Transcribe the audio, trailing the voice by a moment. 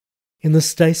In the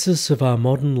stasis of our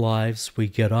modern lives, we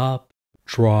get up,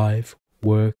 drive,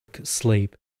 work,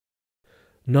 sleep,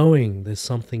 knowing there's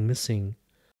something missing.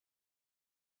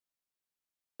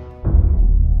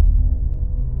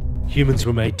 Humans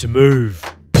were made to move.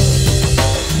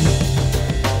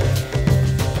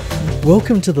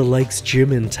 Welcome to the Lakes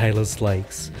Gym in Taylor's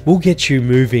Lakes. We'll get you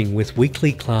moving with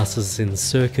weekly classes in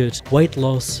circuit, weight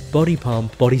loss, body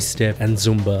pump, body step and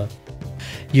Zumba.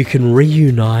 You can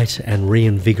reunite and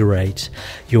reinvigorate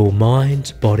your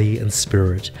mind, body and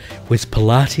spirit with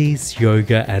Pilates,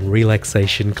 yoga and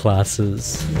relaxation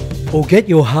classes. Or get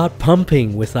your heart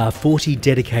pumping with our 40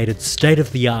 dedicated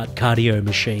state-of-the-art cardio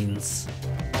machines.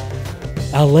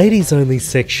 Our ladies only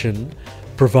section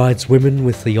provides women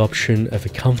with the option of a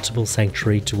comfortable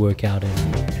sanctuary to work out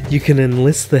in. You can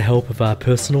enlist the help of our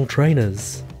personal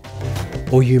trainers.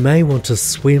 Or you may want to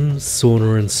swim,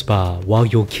 sauna and spa while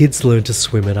your kids learn to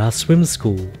swim at our swim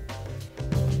school.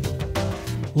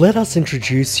 Let us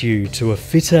introduce you to a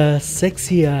fitter,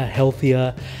 sexier,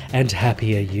 healthier and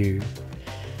happier you.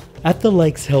 At the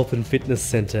Lakes Health and Fitness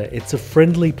Centre, it's a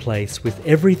friendly place with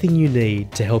everything you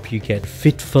need to help you get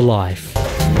fit for life.